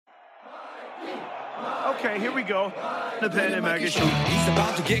Okay, here we go. The Penn and Maggie Show. He's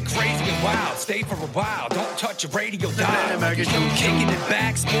about to get crazy and wild. Stay for a while. Don't touch your radio dial. Penn and Maggie Show. Kicking it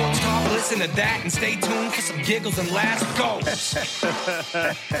back, sports talk. Listen to that and stay tuned for some giggles and laughs. Go.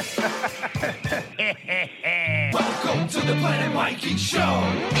 Welcome to the Planet Mikey Show.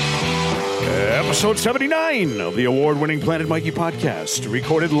 Episode 79 of the award-winning Planet Mikey podcast.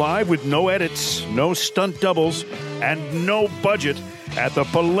 Recorded live with no edits, no stunt doubles, and no budget at the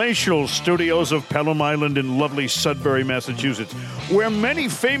palatial studios of Pelham Island in lovely Sudbury, Massachusetts, where many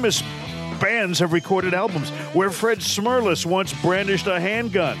famous bands have recorded albums, where Fred Smirlis once brandished a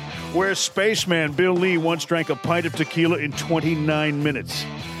handgun, where spaceman Bill Lee once drank a pint of tequila in 29 minutes,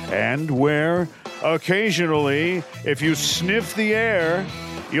 and where, occasionally, if you sniff the air,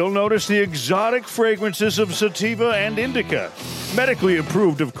 you'll notice the exotic fragrances of sativa and indica. Medically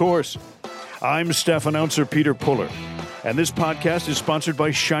approved, of course. I'm staff announcer Peter Puller, and this podcast is sponsored by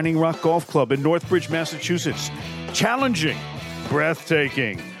Shining Rock Golf Club in Northbridge, Massachusetts. Challenging,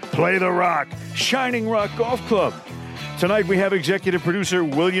 breathtaking, play the rock, Shining Rock Golf Club. Tonight we have executive producer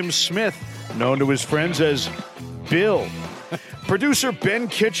William Smith, known to his friends as Bill. Producer Ben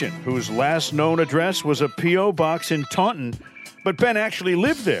Kitchen, whose last known address was a P.O. box in Taunton, but Ben actually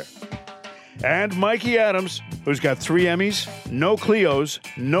lived there. And Mikey Adams, who's got 3 Emmys, no Clios,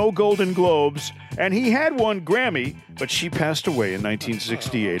 no Golden Globes, and he had 1 Grammy, but she passed away in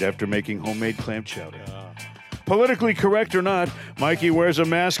 1968 after making homemade clam chowder. Politically correct or not, Mikey wears a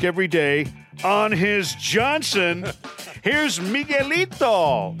mask every day on his Johnson. Here's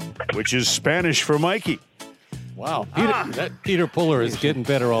Miguelito, which is Spanish for Mikey. Wow, Peter Puller is getting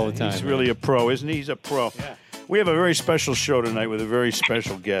better all the time. He's really a pro, isn't he? He's a pro. Yeah. We have a very special show tonight with a very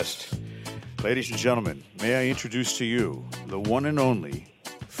special guest. Ladies and gentlemen, may I introduce to you the one and only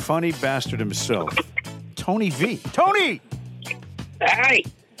funny bastard himself, Tony V. Tony! Hey,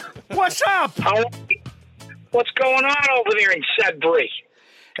 What's up? what's going on over there in Sudbury?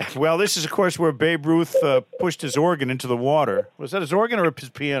 Well, this is, of course, where Babe Ruth pushed his organ into the water. Was that his organ or his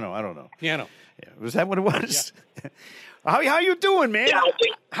piano? I don't know. Piano. Yeah, was that what it was? Yeah. How you doing, man? Yeah, I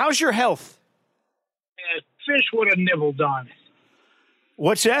think- How's your health? Fish would have nibbled on it.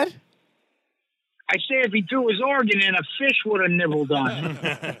 What's that? I say if he threw his organ in, a fish would have nibbled on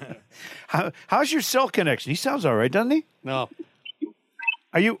it. How's your cell connection? He sounds all right, doesn't he? No.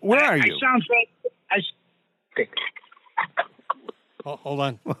 Where are you? I sound like Hold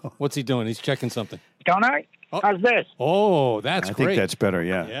on. What's he doing? He's checking something. don't I? Oh. How's this? Oh, that's I great. think that's better,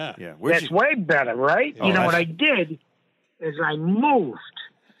 yeah. Yeah. Where's That's way better, right? Oh, You know what that's- I did is I moved.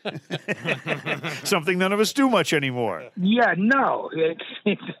 something none of us do much anymore. Yeah, no, it's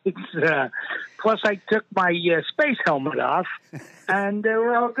plus I took my space helmet off, and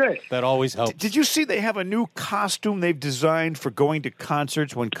we're all good. That always helps. Did you see they have a new costume they've designed for going to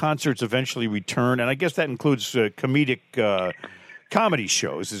concerts when concerts eventually return? And I guess that includes comedic comedy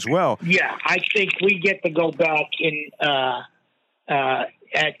shows as well. Yeah, I think we get to go back in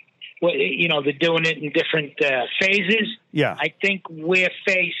at they're doing it in different phases. Yeah. I think we're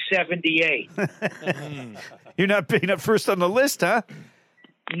phase 78. You're not first on the list, huh?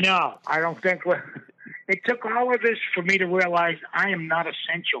 No, I don't think we're. It took all of this for me to realize I am not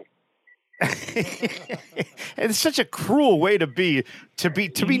essential. It's such a cruel way to be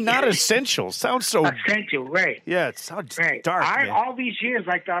not essential. Sounds so Essential, right? yeah, it sounds Right. dark. man. All these years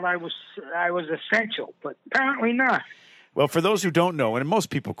I thought I was essential, but apparently not. Well, for those who don't know, and most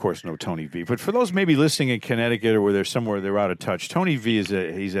people, of course, know Tony V, but for those maybe listening in Connecticut or where they're out of touch, Tony V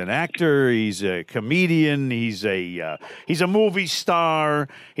he's an actor, he's a comedian, he's a movie star,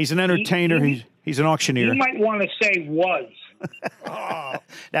 he's an entertainer, he's an auctioneer. You might want to say was.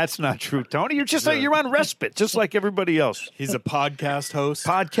 That's not true, Tony. You're on respite, just like everybody else. He's a podcast host.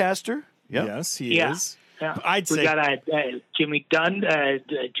 Podcaster. Yep. Yes, he Yeah. is. Yeah. I'd We say got Jimmy Dunn,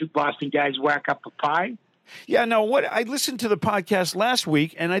 2 Boston guys whack up a pie. Yeah. No. What I listened to the podcast last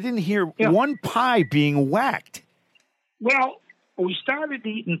week, and I didn't hear Yeah. one pie being whacked. Well, we started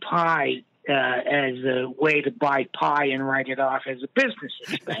eating pie as a way to buy pie and write it off as a business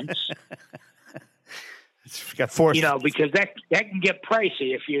expense. It's got 4. Because that can get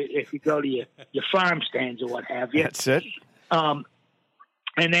pricey if you go to your farm stands or what have you. That's it.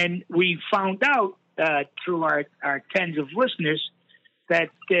 And then we found out through our tens of listeners that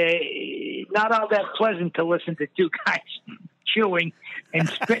not all that pleasant to listen to 2 guys chewing and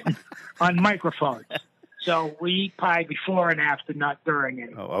spitting on microphones. So we eat pie before and after, not during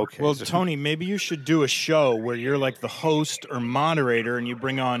it. Oh, okay. Well, So- Tony, maybe you should do a show where you're like the host or moderator and you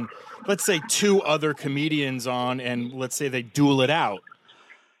bring on, let's say, 2 other comedians on and let's say they duel it out.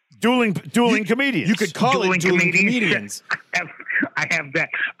 Dueling comedians. You could call it dueling comedians. I have that.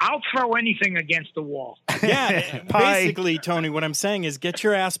 I'll throw anything against the wall. Yeah, basically, Tony, what I'm saying is get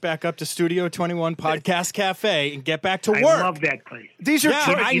your ass back up to Studio 21 Podcast Cafe and get back to work. I love that place. These are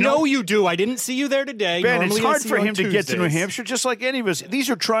I know you do. I didn't see you there today. Ben, Normally it's hard I see for you on him to get to New Tuesdays. Hampshire, just like any of us. These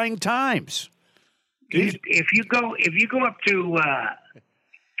are trying times. If you go up to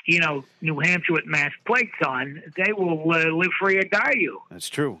New Hampshire with mask plates on, they will live free or die you. That's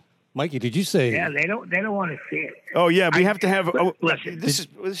true. Mikey, did you say? Yeah, they don't want to see it. Oh yeah, we have to have. Listen, this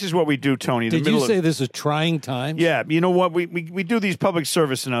is what we do, Tony. Did you say this is trying times? Yeah, you know what? We do these public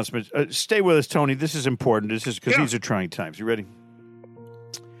service announcements. Stay with us, Tony. This is important. This is because these are trying times. You ready?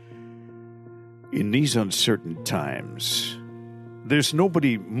 In these uncertain times, there's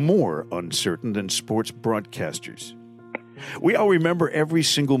nobody more uncertain than sports broadcasters. We all remember every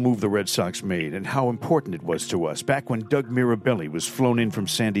single move the Red Sox made and how important it was to us back when Doug Mirabelli was flown in from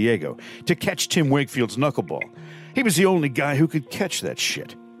San Diego to catch Tim Wakefield's knuckleball. He was the only guy who could catch that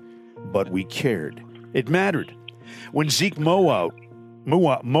shit. But we cared. It mattered. When Zeke Mowat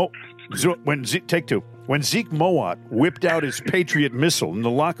whipped out his Patriot missile in the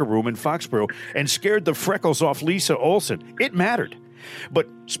locker room in Foxborough and scared the freckles off Lisa Olson, it mattered. But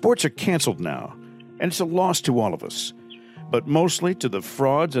sports are canceled now, and it's a loss to all of us. But mostly to the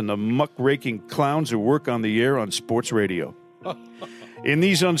frauds and the muckraking clowns who work on the air on sports radio. In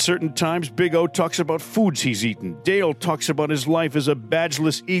these uncertain times, Big O talks about foods he's eaten. Dale talks about his life as a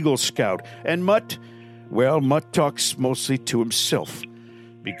badgeless Eagle Scout. And Mutt talks mostly to himself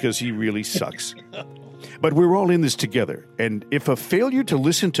because he really sucks. But we're all in this together. And if a failure to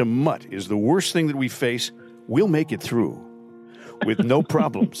listen to Mutt is the worst thing that we face, we'll make it through with no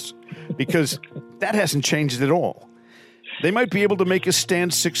problems because that hasn't changed at all. They might be able to make us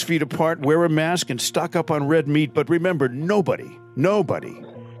stand 6 feet apart, wear a mask, and stock up on red meat, but remember, nobody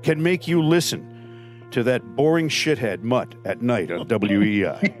can make you listen to that boring shithead Mutt at night on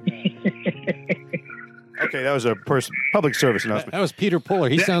WEI. Okay, that was a public service announcement. That was Peter Puller.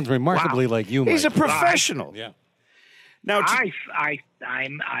 He sounds remarkably like you, Mike. He's a professional. Yeah. Now, I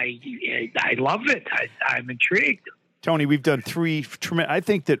love it. I'm intrigued. Tony, we've done I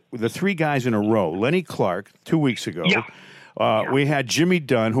think that the three guys in a row, Lenny Clark 2 weeks ago. Yeah. We had Jimmy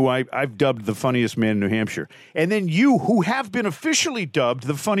Dunn, who I've dubbed the funniest man in New Hampshire. And then you, who have been officially dubbed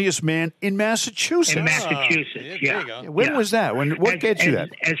the funniest man in Massachusetts. In Massachusetts, There yeah. you go. When was that? What gets you that?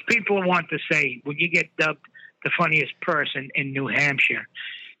 As people want to say, when you get dubbed the funniest person in New Hampshire,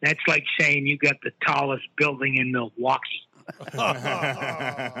 that's like saying you got the tallest building in Milwaukee.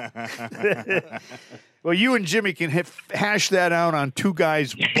 Well, you and Jimmy can hash that out on two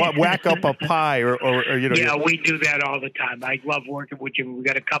guys whack up a pie or you know. Yeah, we do that all the time. I love working with you. We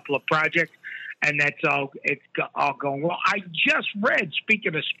got a couple of projects, and that's all. It's all going well. I just read,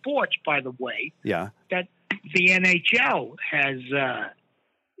 speaking of sports, by the way, that the NHL has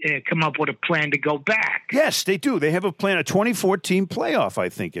come up with a plan to go back. Yes, they do. They have a plan, a 2014 playoff, I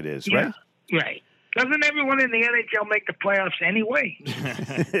think it is, right? Right. Doesn't everyone in the NHL make the playoffs anyway?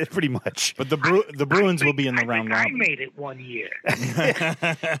 Pretty much. But the Bruins will be in the round robin. I made it one year.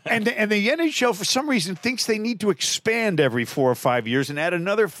 And the NHL, for some reason, thinks they need to expand every 4 or 5 years and add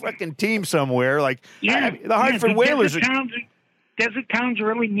another fucking team somewhere. Like the Hartford Whalers. Desert towns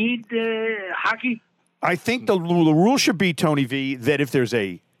really need hockey? I think the rule should be, Tony V, that if there's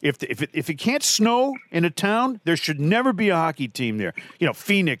if it can't snow in a town, there should never be a hockey team there. You know,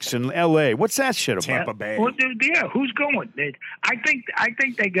 Phoenix and L.A. What's that shit about? Tampa Bay. Well, yeah, who's going? I think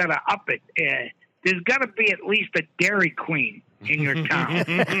they got to up it. There's got to be at least a Dairy Queen in your town.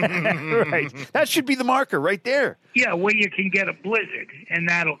 Right. That should be the marker right there. Yeah, where you can get a blizzard, and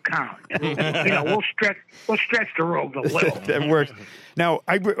that'll count. We'll stretch the rules a little. That works. Now,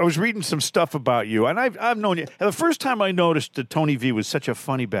 I was reading some stuff about you, and I've known you. The first time I noticed that Tony V was such a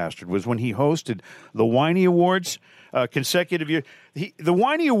funny bastard was when he hosted the Whiny Awards consecutive year. The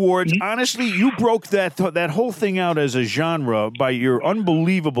Whiny Awards, honestly, you broke that whole thing out as a genre by your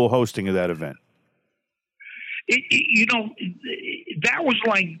unbelievable hosting of that event. That was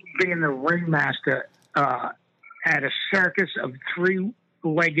like being the ringmaster at a circus of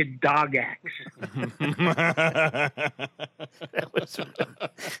three-legged dog acts.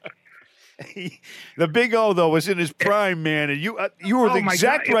 The Big O, though, was in his prime, man, and you were the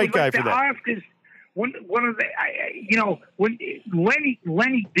exact right guy for that. One of the, when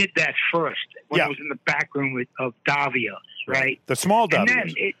Lenny did that first, when it was in the back room of Davia, right? The small Davia. And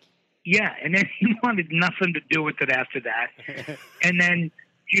then and then he wanted nothing to do with it after that. And then,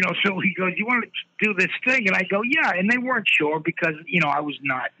 so he goes, "You want to do this thing?" And I go, "Yeah." And they weren't sure because, I was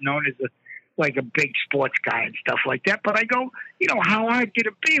not known as like a big sports guy and stuff like that. But I go, how hard could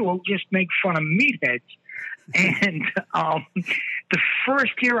it be? We'll just make fun of meatheads. And the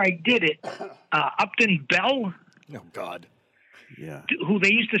first year I did it, Upton Bell, Oh, God. Yeah. who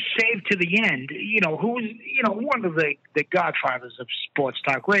they used to save to the end, who's, one of the godfathers of sports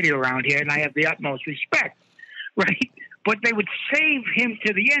talk radio around here, and I have the utmost respect, right? But they would save him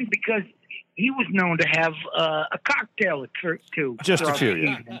to the end because he was known to have a cocktail or two. Just a throughout few, the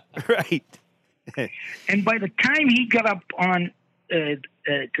yeah. evening. Right. And by the time he got up on to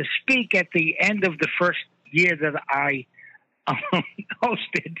speak at the end of the first year that I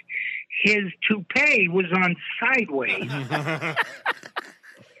hosted, his toupee was on sideways,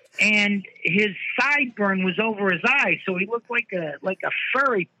 and his sideburn was over his eyes, so he looked like a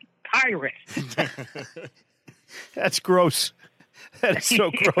furry pirate. That's gross. That's so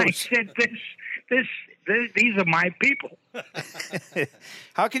I gross. said, these are my people.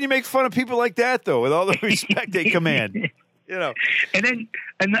 How can you make fun of people like that, though, with all the respect they command? And then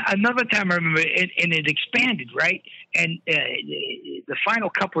another time I remember, and it expanded, right? And the final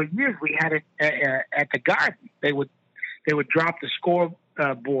couple of years we had it at the Garden. They would drop the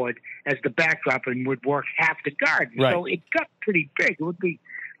scoreboard as the backdrop and would work half the Garden. Right. So it got pretty big. It would be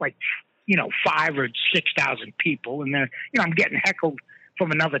like 5,000 or 6,000 people, and then I'm getting heckled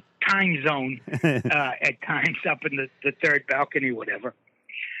from another time zone at times up in the third balcony or whatever.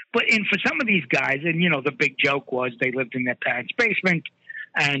 But for some of these guys, and the big joke was they lived in their parents' basement,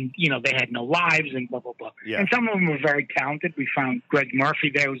 and they had no lives and blah blah blah. Yeah. And some of them were very talented. We found Greg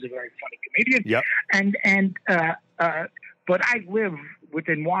Murphy there, who's a very funny comedian. Yep. But I live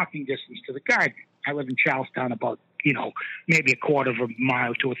within walking distance to the Garden. I live in Charlestown, about maybe a quarter of a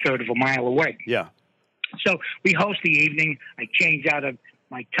mile to a third of a mile away. Yeah. So we host the evening. I change out of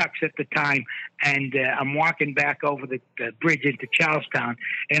my tux at the time, and I'm walking back over the bridge into Charlestown,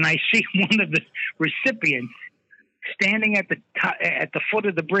 and I see one of the recipients standing at the foot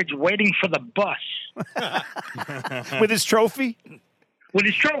of the bridge waiting for the bus. With his trophy? With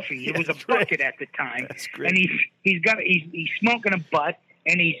his trophy. It was a bucket at the time. That's great. And he's smoking a butt,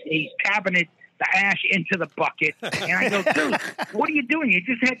 and he's tapping the ash into the bucket. And I go, dude, what are you doing? You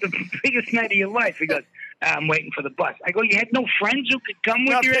just had the biggest night of your life. He goes, I'm waiting for the bus. I go, you had no friends who could come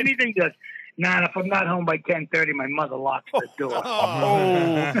with you or anything? He goes, nah, if I'm not home by 10:30, my mother locks the door.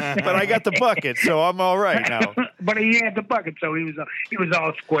 Oh, but I got the bucket, so I'm all right now. But he had the bucket, so he was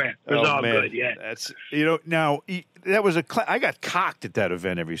all square. It was all man. good, yeah. That's now that was I got cocked at that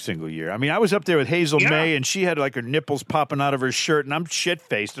event every single year. I mean, I was up there with Hazel May, and she had like her nipples popping out of her shirt, and I'm shit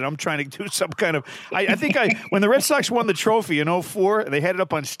faced, and I'm trying to do some kind of. I think when the Red Sox won the trophy in 2004, they had it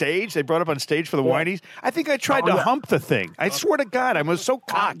up on stage. They brought it up on stage for the Whiteys. I think I tried to hump the thing. I swear to God, I was so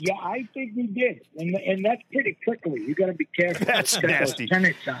cocked. Yeah, I think you did, and that's pretty prickly. You got to be careful. That's nasty.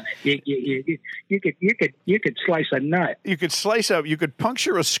 Tenets on it. You could slice a nut. You could you could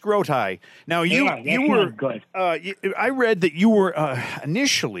puncture a scroti. Now you that's were not good. I read that you were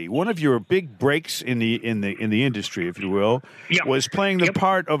initially one of your big breaks in the industry, if you will, was playing the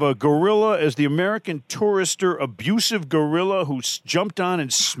part of a gorilla as the American tourister abusive gorilla who jumped on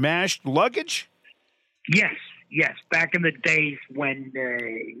and smashed luggage. Yes. Back in the days when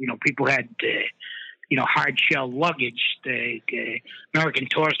people had hard shell luggage, the American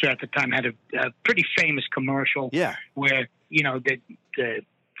Tourister at the time had a pretty famous commercial. Yeah. Where the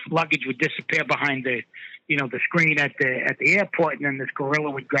luggage would disappear behind the screen at the airport, and then this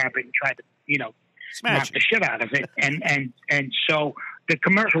gorilla would grab it and try to Smash knock the shit out of it. And so the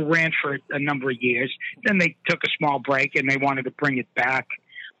commercial ran for a number of years. Then they took a small break, and they wanted to bring it back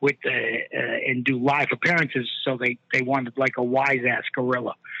with and do live appearances. So they wanted like a wise ass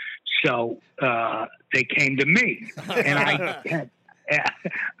gorilla. So they came to me, and I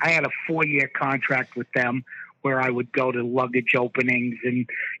had a 4-year contract with them where I would go to luggage openings, and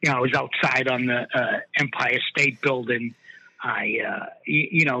I was outside on the Empire State Building. I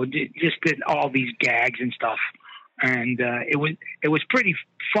just did all these gags and stuff, and it was pretty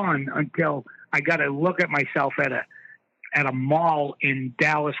fun until I got to look at myself at a mall in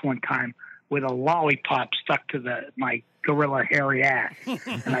Dallas one time with a lollipop stuck to my gorilla hairy ass,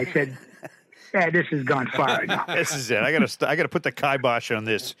 and I said, "Yeah, this has gone far enough. This is it. I gotta put the kibosh on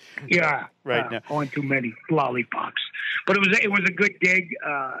this." Yeah, right now. On too many lollipops, but it was a good gig.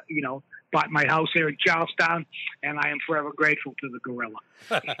 Bought my house here in Charlestown, and I am forever grateful to the gorilla.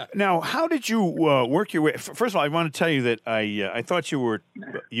 Now, how did you work your way? First of all, I want to tell you that I thought you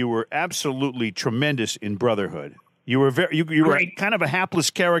were absolutely tremendous in Brotherhood. You were were kind of a hapless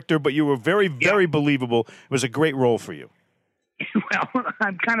character, but you were very, very believable. It was a great role for you. Well,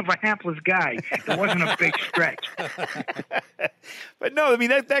 I'm kind of a hapless guy. It wasn't a big stretch. But no, I mean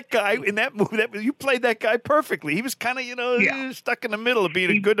that guy in that movie, you played that guy perfectly. He was kind of stuck in the middle of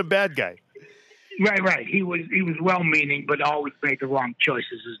being a good and bad guy. Right. He was well-meaning, but always made the wrong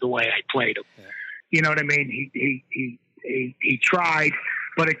choices. Is the way I played him. Yeah. You know what I mean? He tried,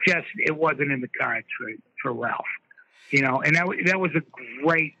 but it wasn't in the cards for Ralph. You know, and that was a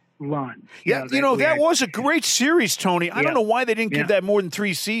great run. That was a great series, Tony. I don't know why they didn't give that more than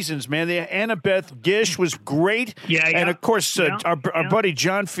 3 seasons, man. Annabeth Gish was great. Yeah. And, of course, our buddy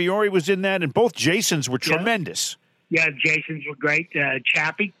John Fiore was in that, and both Jasons were tremendous. Yeah, Jasons were great.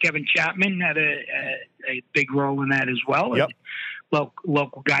 Kevin Chapman had a big role in that as well. Yep.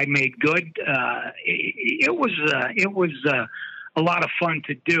 Local guy made good. It was a lot of fun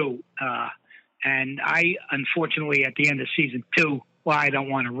to do. And I, unfortunately, at the end of season 2, well, I don't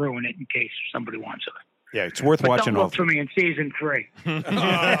want to ruin it in case somebody wants it. Yeah, it's worth watching. Don't look for me in season 3.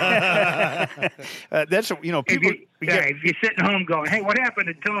 That's people. If you're sitting home going, "Hey, what happened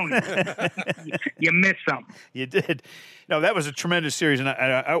to Tony?" you missed something. You did. No, that was a tremendous series, and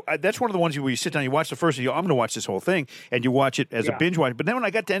I that's one of the ones where you sit down, you watch the first, and you go, "I'm going to watch this whole thing," and you watch it as a binge watch. But then when I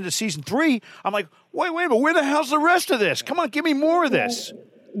got to the end of season 3, I'm like, "Wait a minute, where the hell's the rest of this? Come on, give me more of this."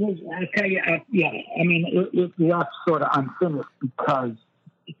 I tell you, I mean, it's sort of unfinished because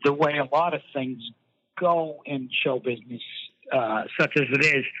the way a lot of things go in show business, such as it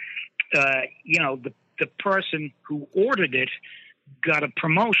is, the person who ordered it got a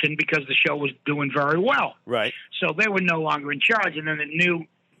promotion because the show was doing very well. Right. So they were no longer in charge, and then the new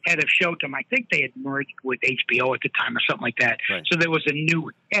head of Showtime, I think they had merged with HBO at the time or something like that. Right. So there was a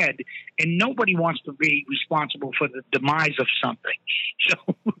new head, and nobody wants to be responsible for the demise of something. So,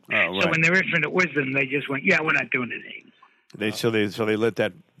 so in their infinite wisdom, they just went, "Yeah, we're not doing it anymore." So they let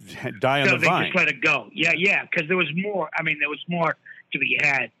that die on the vine. So they just let it go. Yeah, because there was more. I mean, there was more to be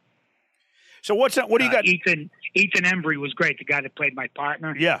had. So what do you got? Ethan Embry was great. The guy that played my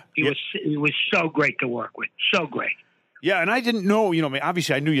partner. Yeah, he was so great to work with. So great. Yeah, and I didn't know. I mean,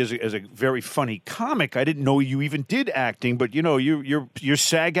 obviously, I knew you as a very funny comic. I didn't know you even did acting, but you're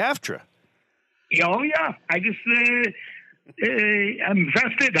SAG-AFTRA. Oh yeah, I just I'm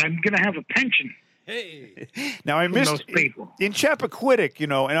vested. I'm going to have a pension. Hey, now I missed those people in Chappaquiddick,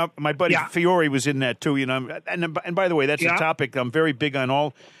 and my buddy Fiore was in that too. And by the way, that's a topic I'm very big on.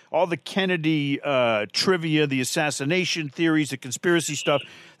 All the Kennedy trivia, the assassination theories, the conspiracy stuff.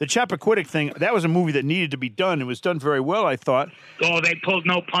 The Chappaquiddick thing, that was a movie that needed to be done. It was done very well, I thought. Oh, they pulled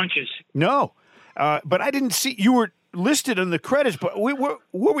no punches. No, but I didn't see you were listed in the credits. But what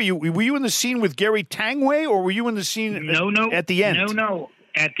were you? Were you in the scene with Gary Tangway, or were you in the scene? No, at the end. No.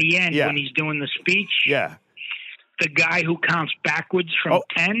 At the end, when he's doing the speech, the guy who counts backwards from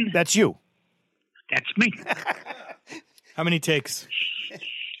 10. That's you. That's me. How many takes?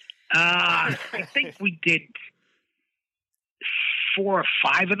 I think we did 4 or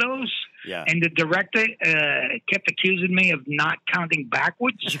 5 of those. Yeah. And the director kept accusing me of not counting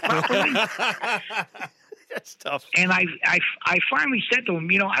backwards properly. That's tough. And I finally said to him,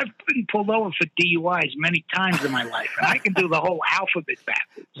 I've been pulled over for DUIs many times in my life, and I can do the whole alphabet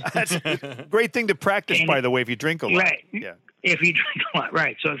backwards. That's a great thing to practice, by the way, if you drink a lot. Right. Yeah. If you drink a lot,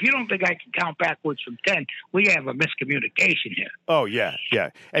 right. So if you don't think I can count backwards from 10, we have a miscommunication here. Oh, yeah.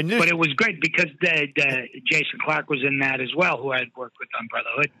 But it was great because Jason Clarke was in that as well, who I had worked with on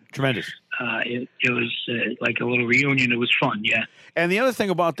Brotherhood. Tremendous. It was like a little reunion. It was fun, yeah. And the other thing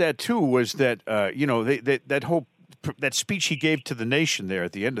about that, too, was that, that speech he gave to the nation there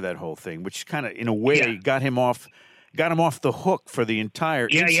at the end of that whole thing, which kind of, in a way, got him off the hook for the entire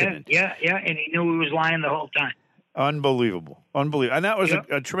incident. Yeah, and he knew he was lying the whole time. Unbelievable. And that was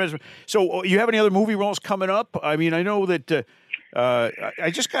a tremendous. So you have any other movie roles coming up? I mean, I know that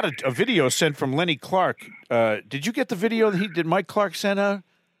I just got a video sent from Lenny Clark. Did you get the video that did Mike Clark send out?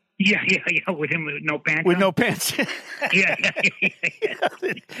 Yeah, with him with no pants. With no pants. Yeah.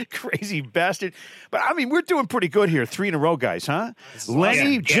 Crazy bastard. But, I mean, we're doing pretty good here. 3 in a row, guys, huh?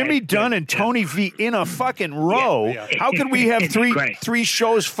 Lenny, Jimmy Dunn, and Tony V in a fucking row. Yeah. How can we have three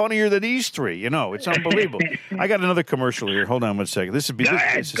shows funnier than these 3? It's unbelievable. I got another commercial here.Hold on one second. This is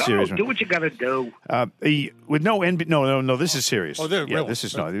a serious one. Do what you got to do. With no this is serious. Oh, this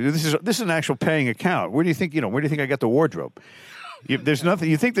is an actual paying account. Where do you think I got the wardrobe? There's nothing.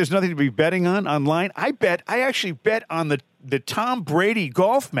 You think there's nothing to be betting on online? I actually bet on the Tom Brady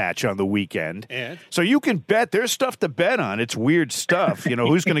golf match on the weekend. And? So you can bet. There's stuff to bet on. It's weird stuff. You know,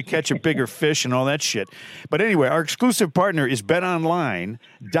 who's going to catch a bigger fish and all that shit. But anyway, our exclusive partner is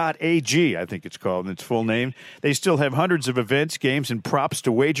betonline.ag, I think it's called in its full name. They still have hundreds of events, games, and props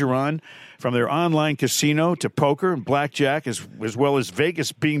to wager on, from their online casino to poker and blackjack, as well as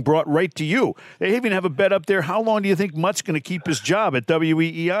Vegas being brought right to you. They even have a bet up there. How long do you think Mutt's going to keep his job at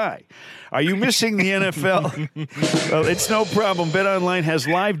WEEI? Are you missing the NFL? Well, it's no problem. BetOnline has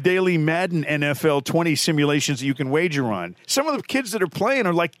live daily Madden NFL 20 simulations that you can wager on. Some of the kids that are playing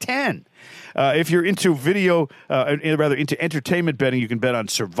are like 10. If you're into into entertainment betting, you can bet on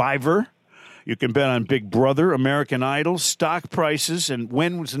Survivor. You can bet on Big Brother, American Idol, stock prices, and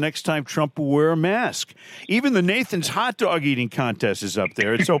when was the next time Trump will wear a mask. Even the Nathan's hot dog eating contest is up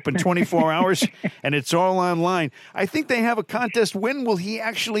there. It's open 24 hours, and it's all online. I think they have a contest. When will he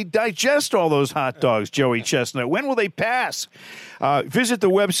actually digest all those hot dogs, Joey Chestnut? When will they pass? Visit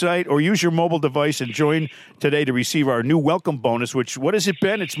the website or use your mobile device and join today to receive our new welcome bonus, which, what has it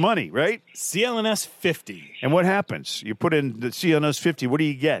been? It's money, right? CLNS 50. And what happens? You put in the CLNS 50. What do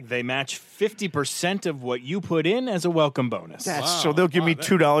you get? They match 50% of what you put in as a welcome bonus. So they'll give me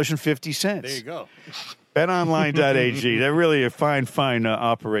 $2.50. There you go. BetOnline.ag. They're really a fine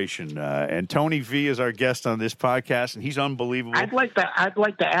operation. And Tony V is our guest on this podcast, and he's unbelievable. I'd like to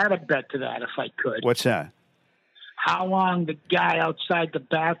add a bet to that if I could. What's that? How long the guy outside the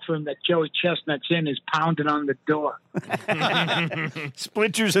bathroom that Joey Chestnut's in is pounding on the door.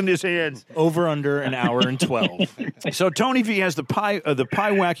 Splinters in his hands. Over under an hour and 12. So Tony V has the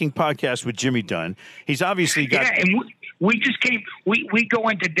pie whacking podcast with Jimmy Dunn. He's obviously got. Yeah, and we just came. We go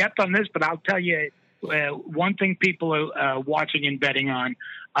into depth on this, but I'll tell you one thing: people are watching and betting on.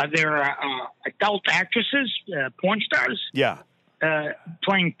 There are adult actresses, porn stars,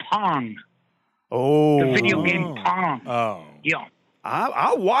 playing Pong. Oh, the video game Pong. Oh, yeah.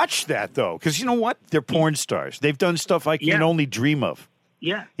 I'll watch that though, because you know what? They're porn stars. They've done stuff I can only dream of.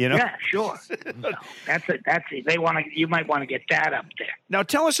 Yeah, you know. Yeah, sure. That's it. They want to. You might want to get that up there. Now,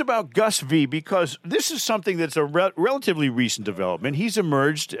 tell us about Gus V, because this is something that's a relatively recent development. He's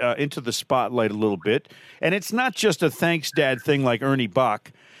emerged into the spotlight a little bit, and it's not just a thanks, Dad thing like Ernie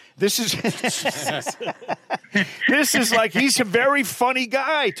Bach. This is this is like he's a very funny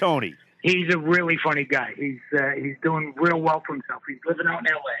guy, Tony. He's a really funny guy. He's doing real well for himself. He's living out in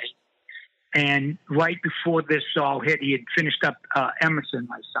L.A. And right before this all hit, he had finished up Emerson,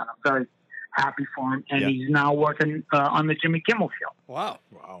 my son. I'm very happy for him. And he's now working on the Jimmy Kimmel Show. Wow.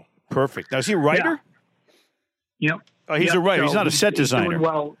 Perfect. Now, is he a writer? Yeah. Oh, he's a writer. So he's not a set designer. Doing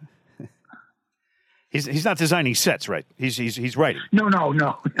well. He's not designing sets, right? He's writing. No.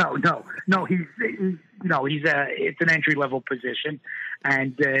 He's it's an entry level position,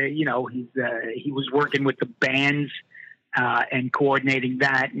 and he was working with the bands and coordinating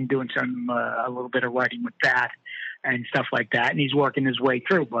that and doing some a little bit of writing with that and stuff like that. And he's working his way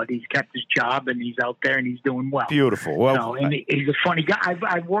through, but he's kept his job and he's out there and he's doing well. Beautiful. Well, and he's a funny guy.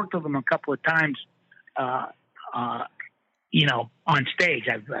 I've worked with him a couple of times. On stage.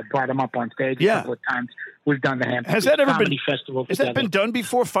 I've brought him up on stage a couple of times. We've done the Hampton Comedy Festival together. Has that been done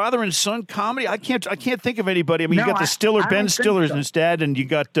before? Father and son comedy? I can't think of anybody. I mean, you got the Stiller, Ben Stiller and his dad, and you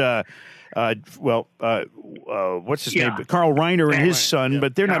got what's his name? Carl Reiner and his son,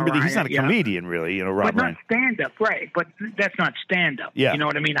 but they're not really. He's not a comedian, really. Rob Reiner. But not stand up, right? But that's not stand up. Yeah. You know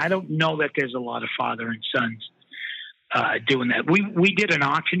what I mean? I don't know that there's a lot of father and sons doing that. We did an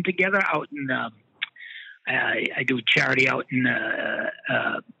auction together out in. I do a charity out in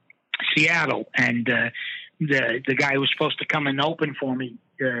Seattle, and the guy who was supposed to come and open for me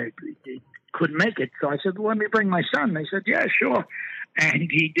couldn't make it. So I said, well, let me bring my son. They said, yeah, sure. And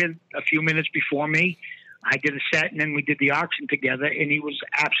he did a few minutes before me. I did a set, and then we did the auction together, and he was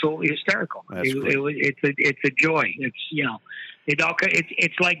absolutely hysterical. It's a joy.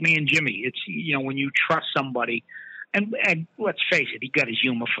 It's like me and Jimmy. It's when you trust somebody. And let's face it, he got his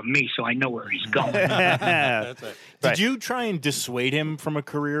humor from me, so I know where he's going. That's right. Did you try and dissuade him from a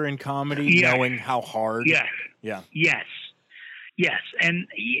career in comedy, knowing how hard? Yes. Yeah. Yes. And,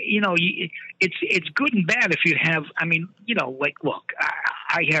 it's good and bad if you have, look,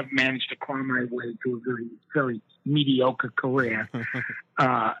 I have managed to climb my way to a very, very mediocre career.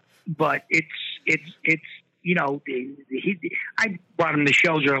 But I brought him to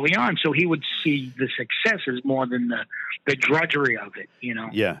shows early on, so he would see the successes more than the drudgery of it,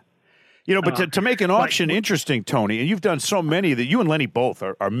 Yeah. But to make an auction interesting, Tony, and you've done so many that you and Lenny both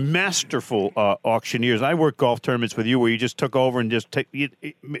are masterful auctioneers. I worked golf tournaments with you where you just took over and just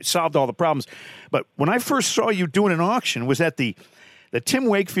solved all the problems. But when I first saw you doing an auction was at the Tim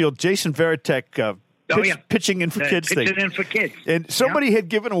Wakefield, Jason Veritek pitching in for kids thing. Pitching in for kids. And somebody had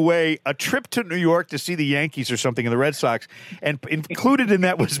given away a trip to New York to see the Yankees or something in the Red Sox, and included in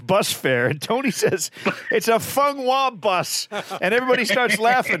that was bus fare. And Tony says it's a Fung Hua bus, and everybody starts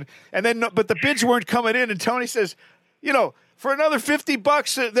laughing. And then, but the bids weren't coming in, and Tony says, for another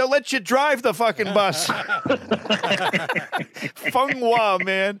 $50, they'll let you drive the fucking bus. Fung Hua,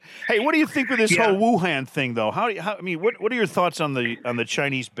 man. Hey, what do you think of this whole Wuhan thing, though? What are your thoughts on the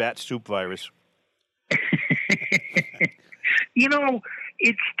Chinese bat soup virus?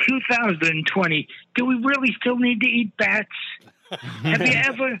 It's 2020. Do we really still need to eat bats? Have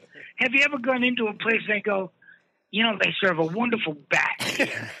you ever gone into a place and they go, they serve a wonderful bat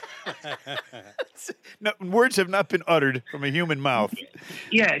here? No, words have not been uttered from a human mouth.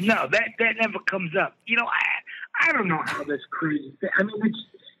 Yeah, no, that never comes up. I don't know how this crazy. I mean,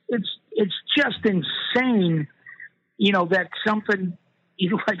 it's just insane. That something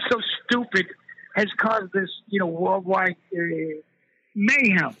like so stupid has caused this worldwide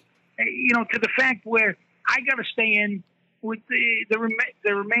mayhem. To the fact where I got to stay in with the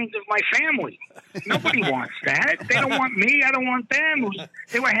remains of my family. Nobody wants that. They don't want me. I don't want them.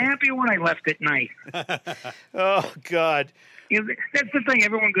 They were happy when I left at night. Oh, God. That's the thing.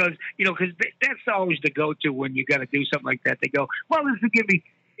 Everyone goes, because that's always the go-to when you got to do something like that. They go, well, this will give me,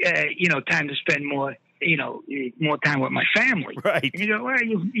 time to spend more, more time with my family. Right. And you go, well,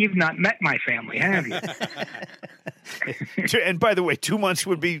 you've not met my family, have you? And by the way, 2 months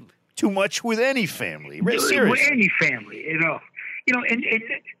would be too much with any family. Seriously. With any family, and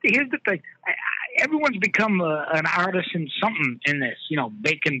here's the thing. Everyone's become an artist in something in this,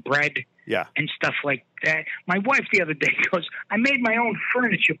 baking bread and stuff like that. My wife the other day goes, I made my own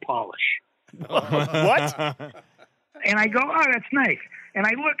furniture polish. What? And I go, oh, that's nice. And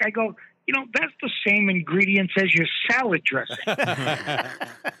I look, I go, that's the same ingredients as your salad dressing.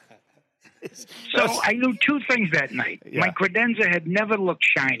 So I knew two things that night. Yeah. My credenza had never looked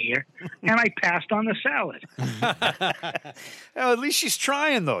shinier, and I passed on the salad. Well, at least she's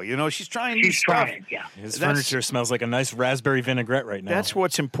trying, though. She's trying. She's trying, yeah. His furniture smells like a nice raspberry vinaigrette right now. That's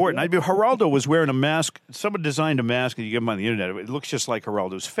what's important. Geraldo was wearing a mask. Someone designed a mask, and you get him on the internet. It looks just like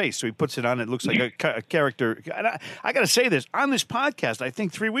Geraldo's face. So he puts it on. It looks like a character. And I got to say this. On this podcast, I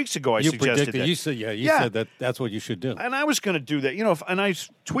think 3 weeks ago, I suggested that. You said that's what you should do. And I was going to do that. And I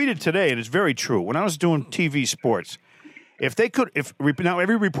tweeted today, and it's very true. When I was doing TV sports, now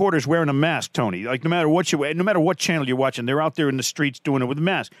every reporter's wearing a mask, Tony. Like no matter what channel you're watching, they're out there in the streets doing it with a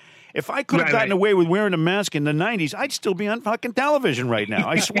mask. If I could have gotten away with wearing a mask in the 90s, I'd still be on fucking television right now.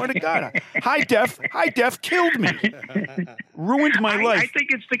 I swear to God. High def killed me. Ruined my life. I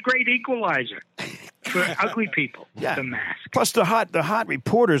think it's the great equalizer for ugly people. Yeah. The mask. Plus the hot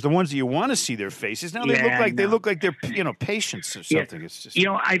reporters, the ones that you want to see their faces. Now they look like they're patients or something. Yeah. It's just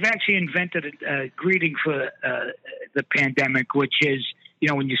I've actually invented a greeting for the pandemic, which is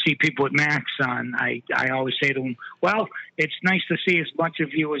when you see people with masks on, I always say to them, well, it's nice to see as much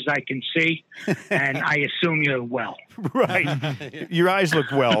of you as I can see, and I assume you're well. Right. Your eyes look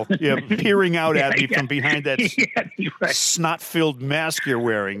well. Yeah, peering out at me from behind that snot-filled mask you're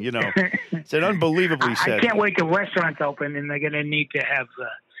wearing, It's an unbelievably sad. I can't wait till restaurants open, and they're going to need to have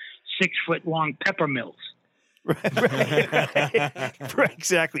 6-foot-long pepper mills. Right.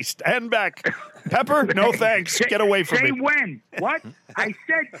 Exactly. Stand back. Pepper? No thanks. Get away from me. Say when. What? I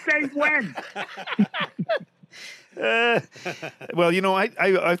said say when. Well,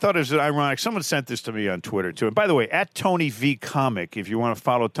 I thought it was ironic. Someone sent this to me on Twitter, too. And by the way, at Tony V Comic, if you want to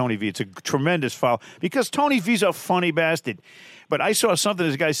follow Tony V, it's a tremendous follow because Tony V's a funny bastard. But I saw something,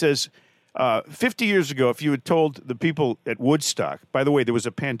 this guy says, 50 years ago, if you had told the people at Woodstock, by the way, there was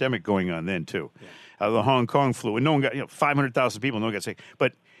a pandemic going on then, too. Yeah. The Hong Kong flu, and no one got 500,000 people, no one got sick.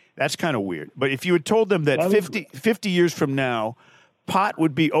 But that's kind of weird. But if you had told them that 50 years from now, pot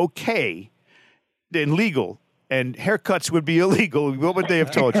would be okay and legal, and haircuts would be illegal, what would they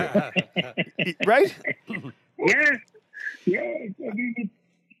have told you? Right? Yeah. I mean,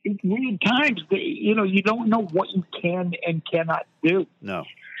 it's weird times. You don't know what you can and cannot do. No.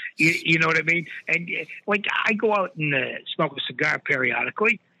 You know what I mean? And like I go out and smoke a cigar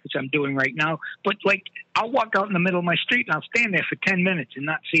periodically, which I'm doing right now. But like I'll walk out in the middle of my street and I'll stand there for 10 minutes and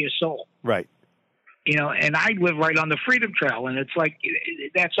not see a soul. Right. And I live right on the Freedom Trail, and it's like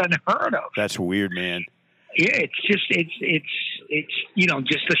that's unheard of. That's weird, man. Yeah, it's just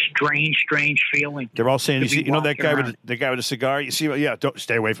just a strange feeling. They're all saying, that guy with the cigar. You see, don't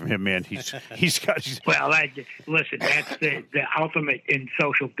stay away from him, man. He's got. Well, listen, that's the ultimate in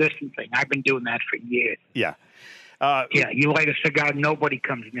social distancing. I've been doing that for years. Yeah. Yeah, you light a cigar, nobody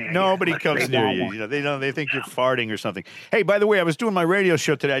comes near. Nobody you. comes They near won't you. want- You know, they think you're farting or something. Hey, by the way, I was doing my radio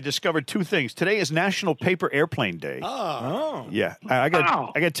show today. I discovered two things. Today is National Paper Airplane Day. Oh. Yeah, I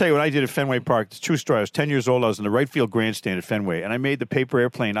got to tell you what I did at Fenway Park. It's a true story. I was 10 years old. I was in the right field grandstand at Fenway, and I made the paper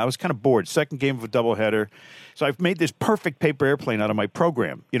airplane. I was kind of bored. Second game of a doubleheader. So I've made this perfect paper airplane out of my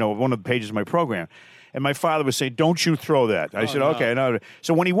program, one of the pages of my program. And my father was saying, "Don't you throw that." I said, "Okay." No.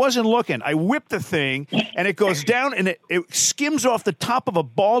 So when he wasn't looking, I whipped the thing, and it goes down, and it skims off the top of a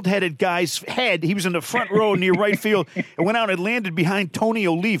bald-headed guy's head. He was in the front row near right field. It went out and landed behind Tony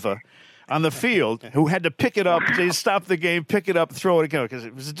Oliva on the field, who had to pick it up. They stopped the game, pick it up, throw it again, because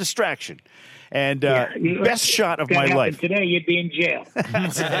it was a distraction. And best shot of my life. Today, you'd be in jail.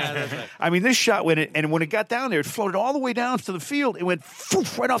 I mean, this shot when it got down there, it floated all the way down to the field. It went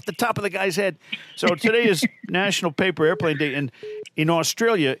right off the top of the guy's head. So today is National Paper Airplane Day, and in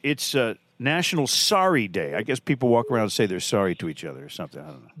Australia, it's National Sorry Day. I guess people walk around and say they're sorry to each other or something. I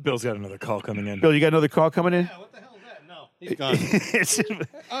don't know. Bill's got another call coming in. Bill, you got another call coming in? What the hell is that? No, he's gone.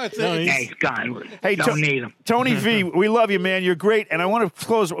 He's gone. Hey, Don't need him. Tony V, we love you, man. You're great. And I want to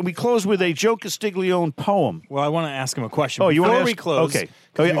close. We close with a Joe Castiglione poem. Well, I want to ask him a question. Oh, you want to Before we ask? close? Okay.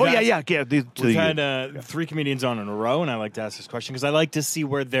 We've We've had 3 comedians on in a row, and I like to ask this question because I like to see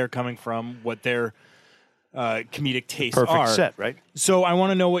where they're coming from, what their comedic tastes perfect are. set, right? So I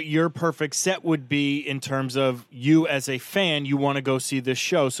want to know what your perfect set would be in terms of you as a fan. You want to go see this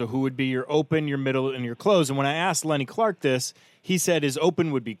show. So who would be your open, your middle, and your close? And when I asked Lenny Clark this, he said his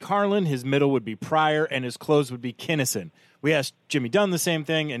open would be Carlin, his middle would be Pryor, and his close would be Kinnison. We asked Jimmy Dunn the same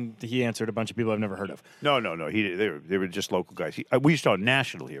thing, and he answered a bunch of people I've never heard of. No. They were just local guys. We used to on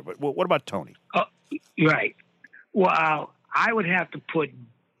national here, but what about Tony? Oh, right. Well, I would have to put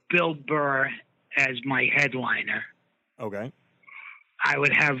Bill Burr as my headliner. Okay. I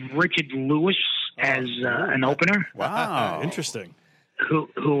would have Richard Lewis as an opener. Wow, Interesting.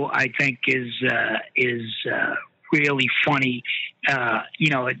 Who I think is really funny.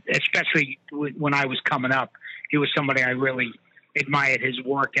 Especially when I was coming up, he was somebody I really admired his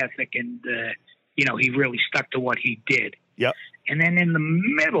work ethic, and he really stuck to what he did. Yep. And then in the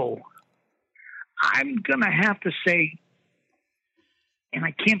middle, I'm gonna have to say, and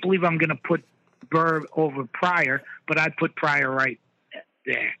I can't believe I'm gonna put Burr over Pryor, but I'd put Pryor right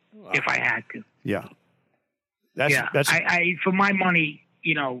there if I had to. Yeah. That's I for my money,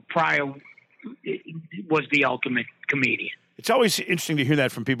 Pryor was the ultimate comedian. It's always interesting to hear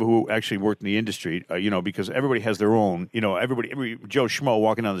that from people who actually work in the industry, because everybody has their own. Every Joe Schmo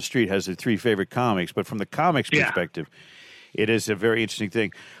walking down the street has their 3 favorite comics, but from the comics perspective, it is a very interesting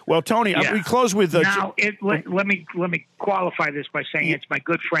thing. Well, Tony, we close with now. Let me qualify this by saying it's my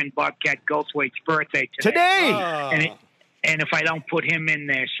good friend Bobcat Goldthwait's birthday today. And if I don't put him in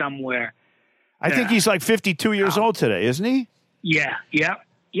there somewhere, I think he's like 52 years old today, isn't he? Yeah. Yep.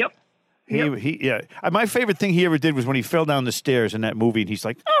 My favorite thing he ever did was when he fell down the stairs in that movie, and he's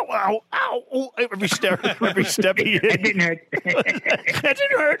like, "Ow, every step he hit. It didn't hurt. That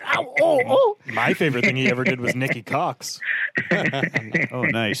didn't hurt. Ow. My favorite thing he ever did was Nikki Cox. Oh,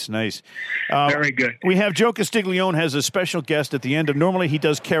 nice. Very good. We have Joe Castiglione has a special guest at the end. Normally he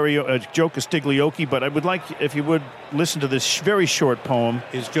does Joe Castiglione, but I would like if you would listen to this very short poem.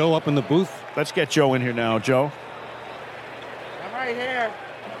 Is Joe up in the booth? Let's get Joe in here now, Joe. I'm right here.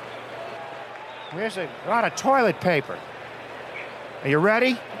 There's a lot of toilet paper. Are you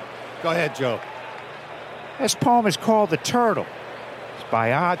ready? Go ahead, Joe. This poem is called The Turtle. It's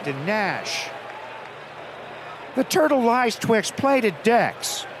by Ogden Nash. The turtle lies twixt plated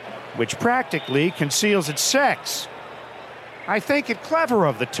decks, which practically conceals its sex. I think it clever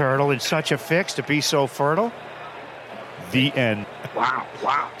of the turtle in such a fix to be so fertile. The end.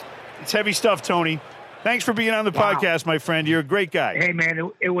 Wow. It's heavy stuff, Tony. Thanks for being on the podcast, my friend. You're a great guy. Hey,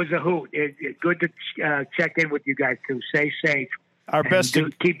 man, it was a hoot. Good to check in with you guys, too. Stay safe. Our best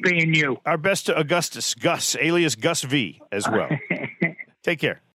to keep being you. Our best to Augustus, Gus, alias Gus V, as well. Take care.